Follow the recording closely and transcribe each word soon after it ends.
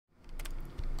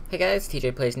Hey guys,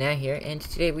 TJ Plays Now here, and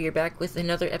today we are back with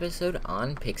another episode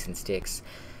on Picks and Sticks.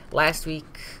 Last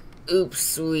week,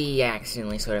 oops, we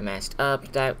accidentally sort of messed up.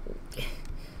 I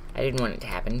didn't want it to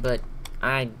happen, but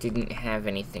I didn't have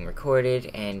anything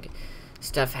recorded, and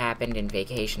stuff happened, and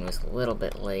vacation was a little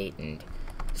bit late, and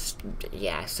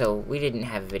yeah, so we didn't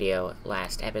have a video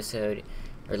last episode,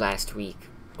 or last week,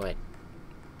 but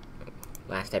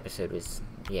last episode was,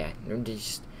 yeah,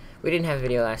 we didn't have a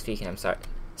video last week, and I'm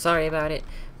sorry about it.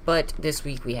 But this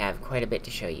week we have quite a bit to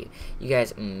show you. You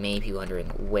guys may be wondering,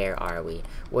 where are we?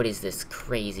 What is this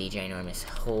crazy, ginormous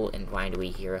hole, and why do we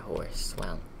hear a horse?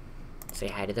 Well, say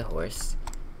hi to the horse.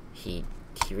 He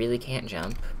really can't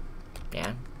jump.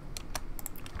 Yeah.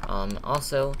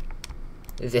 Also,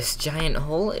 this giant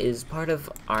hole is part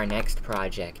of our next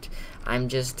project. I'm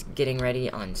just getting ready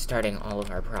on starting all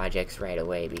of our projects right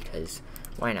away, because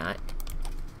why not?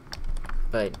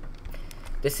 But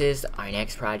this is our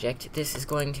next project. This is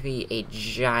going to be a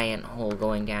giant hole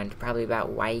going down to probably about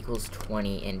y equals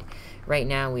 20, and right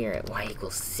now we are at y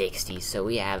equals 60, so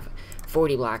we have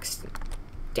 40 blocks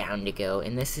down to go,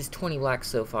 and this is 20 blocks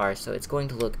so far, so it's going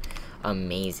to look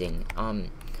amazing.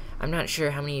 I'm not sure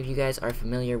how many of you guys are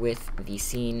familiar with the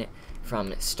scene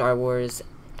from Star Wars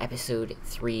Episode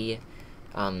 3,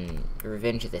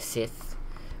 Revenge of the Sith,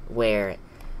 where,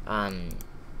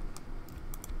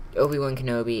 Obi-Wan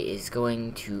Kenobi is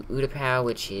going to Utapau,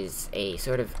 which is a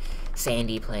sort of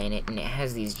sandy planet, and it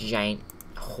has these giant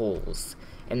holes,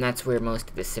 and that's where most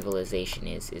of the civilization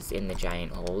is in the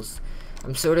giant holes.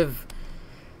 I'm sort of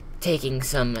taking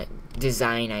some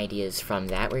design ideas from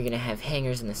that. We're going to have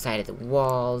hangers on the side of the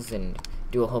walls, and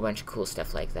do a whole bunch of cool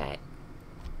stuff like that.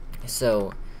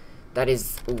 So, that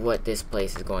is what this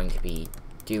place is going to be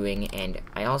doing, and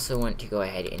I also want to go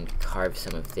ahead and carve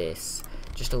some of this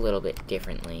just a little bit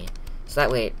differently, so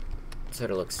that way it sort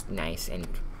of looks nice, and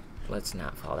let's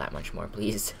not fall that much more,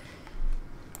 please.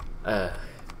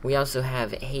 We also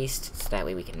have haste, so that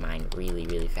way we can mine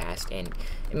really fast, and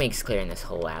it makes clearing this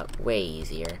hole out way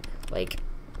easier. Like,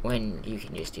 when you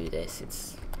can just do this,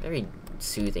 it's very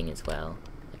soothing as well.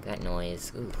 Like, that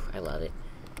noise, ooh, I love it.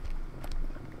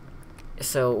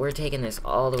 So, we're taking this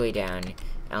all the way down.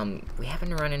 We happen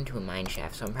to run into a mine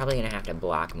shaft, so I'm probably going to have to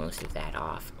block most of that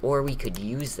off. Or we could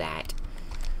use that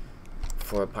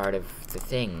for a part of the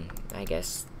thing, I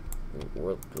guess.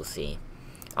 We'll see.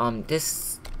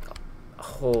 This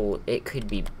hole, it could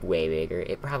be way bigger.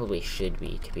 It probably should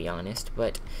be, to be honest.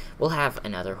 But we'll have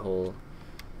another hole,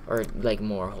 or, like,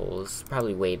 more holes,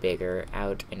 probably way bigger,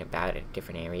 out and about at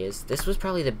different areas. This was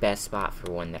probably the best spot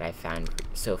for one that I've found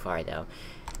so far, though.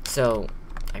 So,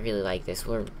 I really like this.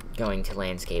 We're going to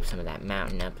landscape some of that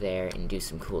mountain up there and do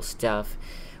some cool stuff.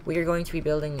 We are going to be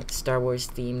building Star Wars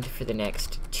themed for the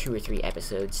next 2 or 3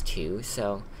 episodes too,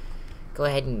 so go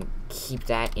ahead and keep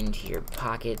that into your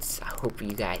pockets. I hope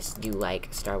you guys do like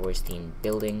Star Wars themed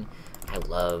building. I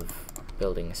love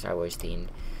building Star Wars themed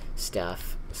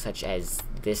stuff, such as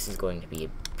this is going to be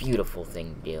a beautiful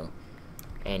thing to do.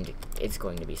 And it's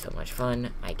going to be so much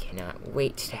fun. I cannot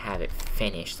wait to have it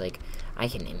finished. Like, I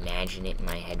can imagine it in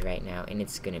my head right now, and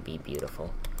it's going to be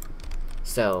beautiful.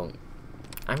 So,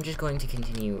 I'm just going to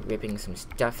continue ripping some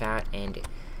stuff out, and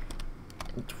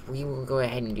we will go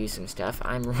ahead and do some stuff.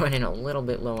 I'm running a little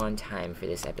bit low on time for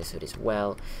this episode as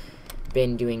well.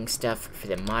 Been doing stuff for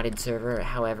the modded server.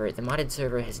 However, the modded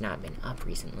server has not been up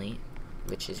recently,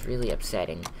 which is really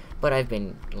upsetting. But I've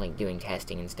been, like, doing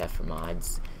testing and stuff for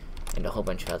mods, and a whole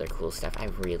bunch of other cool stuff. I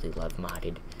really love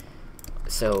modded.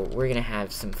 So, we're gonna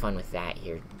have some fun with that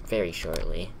here very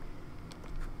shortly.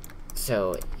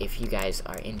 So, if you guys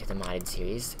are into the modded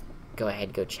series, go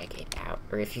ahead, go check it out.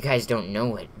 Or if you guys don't know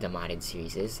what the modded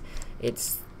series is,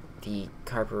 it's the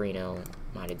Carperino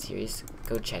modded series.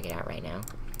 Go check it out right now.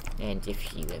 And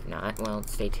if you have not, well,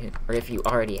 stay tuned. Or if you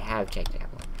already have checked it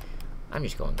out, well, I'm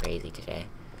just going crazy today.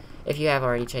 If you have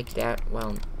already checked it out,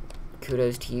 well,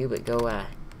 kudos to you, but go,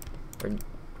 or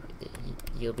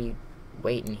you'll be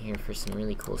waiting here for some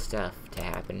really cool stuff to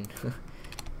happen.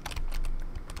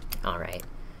 Alright.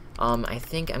 I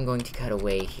think I'm going to cut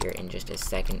away here in just a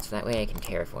second, so that way I can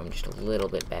terraform just a little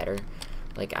bit better.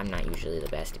 Like, I'm not usually the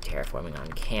best at terraforming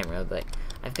on camera, but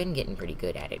I've been getting pretty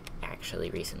good at it,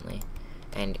 actually, recently.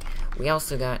 And we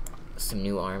also got some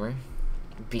new armor,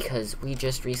 because we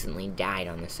just recently died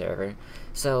on the server.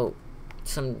 So,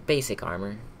 some basic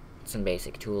armor, some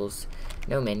basic tools,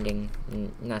 no mending,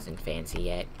 nothing fancy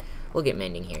yet. We'll get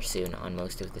mending here soon on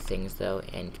most of the things, though,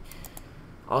 and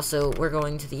also, we're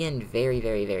going to the end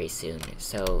very soon,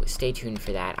 so stay tuned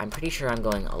for that. I'm pretty sure I'm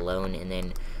going alone, and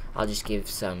then I'll just give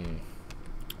some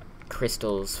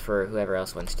crystals for whoever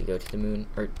else wants to go to the moon,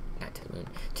 or not to the moon,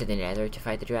 to the nether to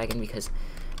fight the dragon, because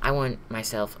I want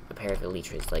myself a pair of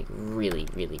elytras, like, really,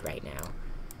 really right now.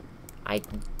 I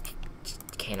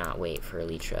cannot wait for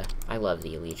elytra. I love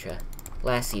the elytra.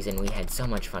 Last season, we had so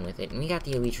much fun with it, and we got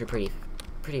the elytra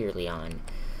pretty early on.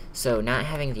 So, not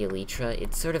having the elytra,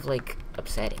 it's sort of, like,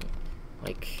 upsetting.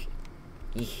 Like,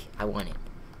 eek, I want it.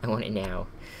 I want it now.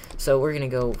 So, we're gonna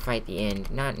go fight the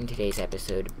end, not in today's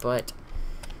episode, but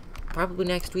probably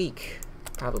next week.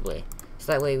 Probably.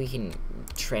 So that way we can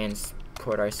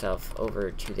transport ourselves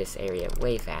over to this area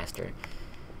way faster.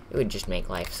 It would just make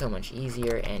life so much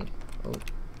easier, and... oh,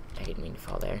 I didn't mean to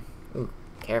fall there. Ooh,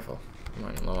 careful. I'm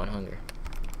running low on hunger.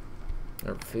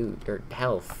 Or food, or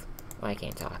health. Oh, I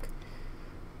can't talk.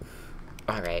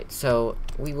 Alright, so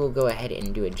we will go ahead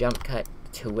and do a jump cut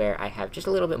to where I have just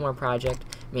a little bit more project.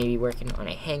 Maybe working on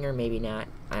a hangar, maybe not.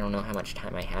 I don't know how much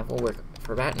time I have. We'll work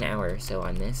for about an hour or so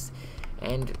on this.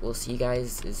 And we'll see you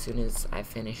guys as soon as I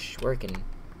finish working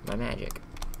my magic.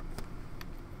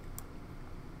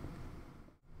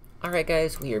 Alright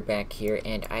guys, we are back here,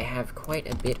 and I have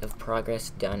quite a bit of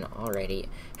progress done already.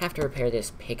 Have to repair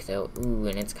this pick though. Ooh,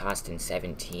 and it's costing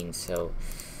 17, so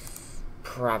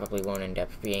probably won't end up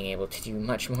being able to do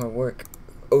much more work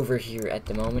over here at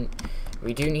the moment.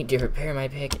 We do need to repair my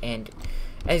pick, and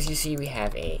as you see, we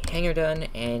have a hangar done,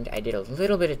 and I did a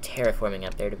little bit of terraforming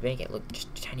up there to make it look just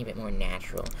a tiny bit more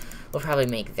natural. We'll probably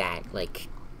make that, like,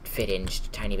 fit in just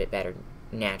a tiny bit better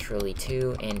naturally,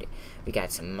 too, and we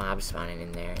got some mobs spawning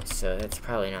in there, so that's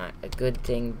probably not a good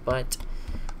thing, but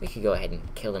we could go ahead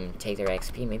and kill them and take their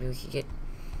XP. Maybe we could get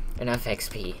enough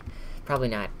XP. Probably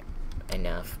not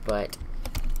enough, but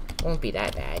won't be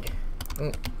that bad.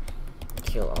 Ooh.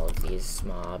 Kill all of these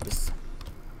mobs.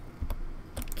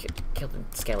 Kill the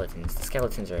skeletons. The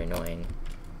skeletons are annoying.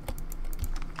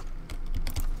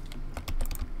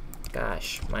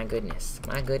 Gosh, my goodness.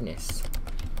 My goodness.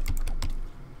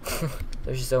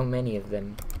 There's so many of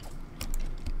them.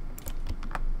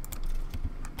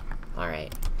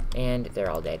 Alright. And they're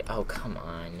all dead. Oh, come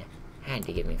on. Had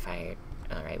to give me fire.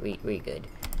 Alright, we good.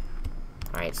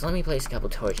 Alright, so let me place a couple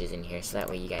torches in here so that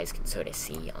way you guys can sort of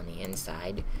see on the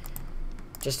inside.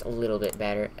 Just a little bit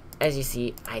better. As you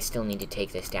see, I still need to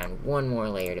take this down one more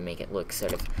layer to make it look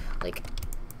sort of like...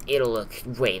 it'll look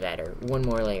way better. One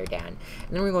more layer down. And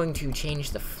then we're going to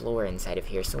change the floor inside of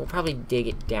here. So we'll probably dig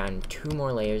it down 2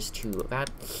 more layers to about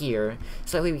here.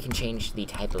 So that way we can change the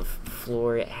type of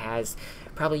floor it has.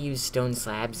 Probably use stone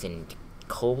slabs and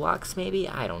coal blocks, maybe?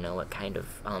 I don't know what kind of,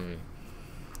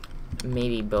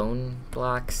 maybe bone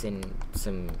blocks and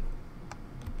some...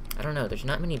 I don't know, there's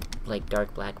not many, like,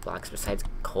 dark black blocks besides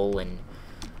coal and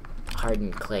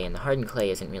hardened clay. And the hardened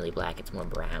clay isn't really black, it's more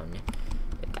brown.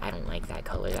 I don't like that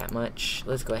color that much.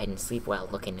 Let's go ahead and sleep while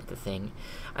looking at the thing.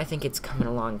 I think it's coming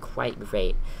along quite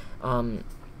great. I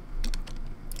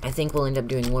think we'll end up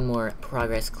doing one more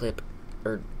progress clip,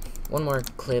 or one more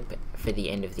clip for the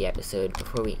end of the episode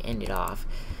before we end it off.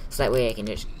 So that way I can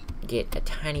just get a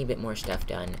tiny bit more stuff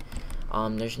done.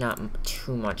 There's not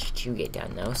too much to get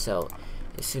done though, so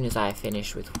as soon as I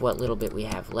finish with what little bit we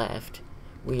have left,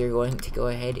 we are going to go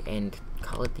ahead and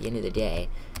call it the end of the day.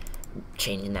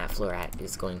 Changing that floor out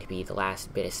is going to be the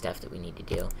last bit of stuff that we need to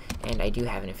do. And I do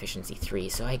have an efficiency 3,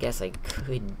 so I guess I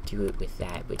could do it with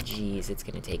that, but geez, it's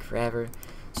going to take forever.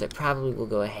 So I probably will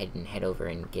go ahead and head over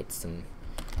and get some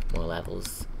more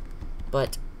levels.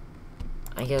 But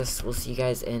I guess we'll see you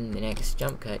guys in the next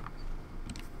jump cut.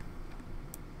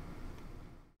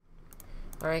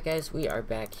 Alright guys, we are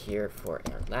back here for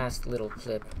our last little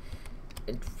clip.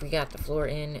 We got the floor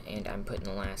in, and I'm putting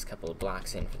the last couple of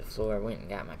blocks in for the floor. I went and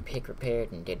got my pick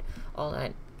repaired and did all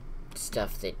that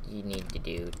stuff that you need to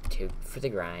do for the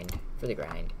grind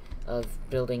of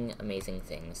building amazing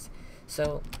things.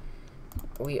 So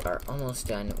we are almost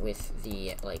done with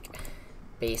the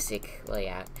basic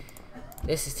layout.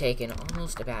 This has taken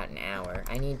almost about an hour.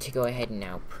 I need to go ahead and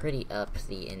now pretty up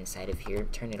the inside of here,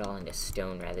 turn it all into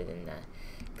stone rather than the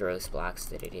gross blocks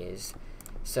that it is.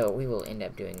 So we will end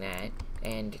up doing that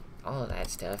and all of that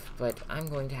stuff, but I'm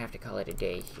going to have to call it a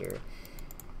day here.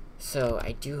 So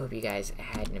I do hope you guys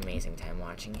had an amazing time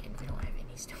watching, and we don't have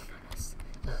any stone on us.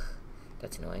 Ugh,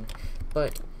 that's annoying.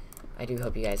 But I do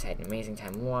hope you guys had an amazing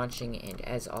time watching, and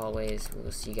as always, we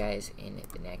will see you guys in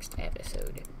the next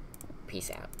episode. Peace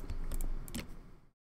out.